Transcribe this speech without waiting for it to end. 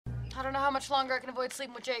I don't know how much longer I can avoid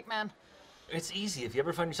sleeping with Jake, man. It's easy. If you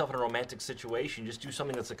ever find yourself in a romantic situation, just do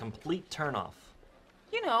something that's a complete turnoff.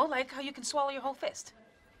 You know, like how you can swallow your whole fist.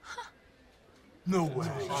 Huh. No way.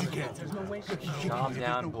 She can't. There's no way. Calm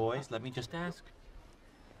down, boys. Let me just ask.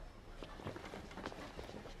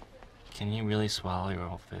 Can you really swallow your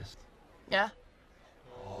whole fist? Yeah?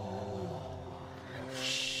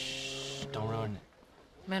 Shh. Don't ruin it.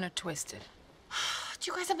 Men are twisted. Do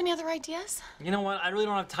you guys have any other ideas? You know what? I really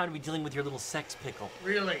don't have time to be dealing with your little sex pickle.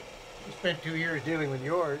 Really? You spent 2 years dealing with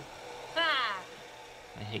yours. Ah!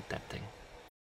 I hate that thing.